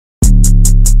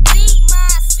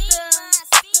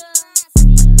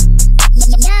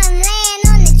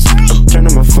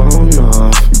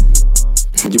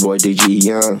boy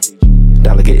DYoung,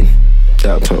 Dolla Gettin,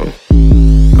 DYoung.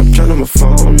 I'm turning my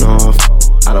phone off.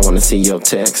 I don't wanna see your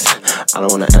text. I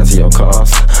don't wanna answer your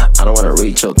calls. I don't wanna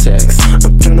read your text.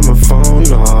 I'm turning my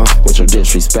phone off with your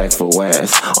disrespectful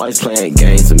ass. Always playing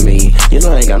games with me. You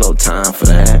know I ain't got no time for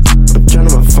that. I'm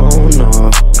turning my phone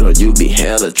off. Girl, you be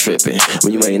hella tripping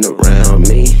when you ain't around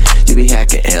me. You be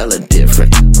hacking hella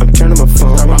different. I'm turning my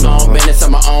phone off. My own business,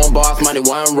 I'm my own boss. Money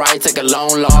one right, take a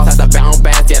loan loss. Have to bounce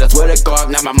back, yeah, that's where it goes.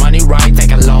 Now my money right,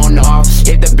 take a loan off.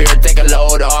 Hit the beer, take a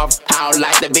load off. I don't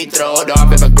like to be thrown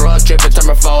off. If a girl tripping, turn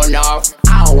my phone off.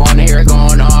 I don't wanna hear it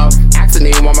going off.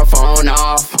 Accidentally want my phone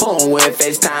off. Home with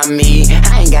FaceTime me.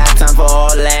 I ain't got time for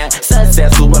all that.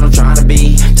 Success is what I'm trying to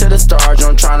be. To the stars,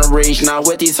 I'm trying to reach. Now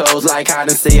with these hoes like hide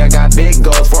and seek. I got big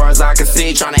goals far as I can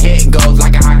see. Trying to hit goals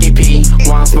like a hockey pea.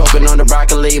 While I'm smoking on the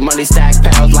broccoli. Money stack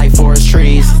pals like forest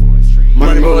trees.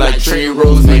 Money move like tree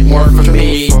roots. Make work for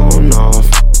me. Phone off.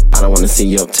 I don't wanna see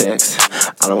your text.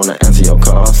 I don't wanna answer your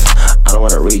calls. I don't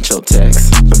wanna read your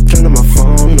text. I'm turning my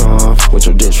phone off with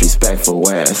your disrespectful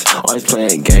ass. Always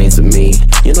playing games with me.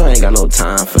 You know I ain't got no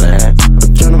time for that.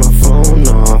 I'm turning my phone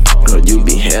off. Girl, you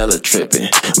be hella tripping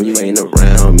when you ain't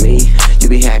around me. You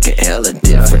be hacking hella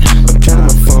different. I'm turning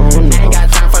my phone off. I ain't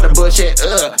got time for the bullshit,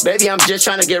 baby, I'm just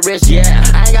trying to get rich, yeah.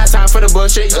 I ain't got time for the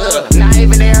bullshit, not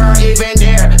even there or even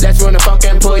there. That's when I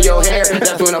fucking pull your hair.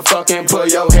 That's when I fucking pull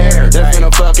your hair. That's when I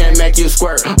fucking make you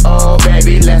squirt. Oh,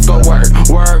 baby, let's go work.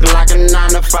 Work like a 9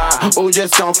 to 5. Ooh,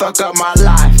 just don't fuck up my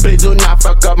life. Please do not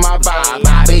fuck up my vibe.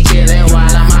 I be chillin' while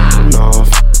I'm high.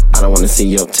 I don't wanna see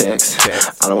your text.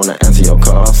 I don't wanna answer your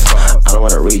calls. I don't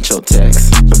wanna read your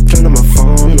text. I'm turning my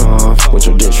phone off with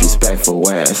your disrespectful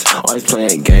ass. Always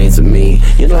playing games with me.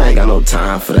 You know I ain't got no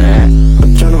time for that.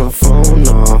 I'm turning my phone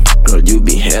off. Girl, you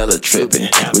be hella tripping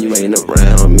when you ain't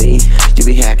around me. You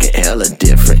be hacking hella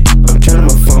different. I'm turning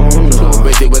my phone off. Too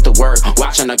busy with the work,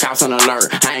 watching the cops on alert.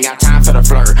 I ain't got time for the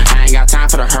flirt. I ain't got time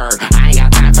for the hurt. I ain't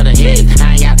got time for the hit.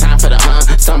 I ain't got time for the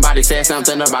Somebody said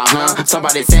something about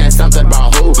Somebody saying something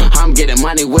about who. I'm getting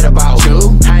money, what about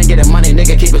you? I ain't getting money,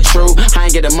 nigga, keep it true. I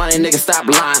ain't getting money, nigga, stop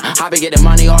lying. I be getting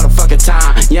money all the fucking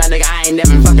time. Yeah, nigga, I ain't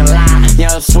never fucking lying.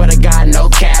 Yeah, I swear to God, no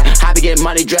cap. I be getting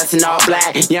money dressed in all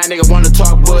black. Yeah, nigga wanna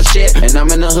talk bullshit. And I'm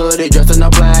in the hoodie dressed in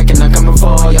all black. And I'm coming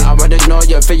for ya. I would ignore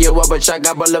ya, fill you up, but I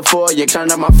got bullet for ya.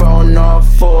 Turn up my phone off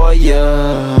for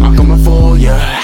ya. I'm coming for ya.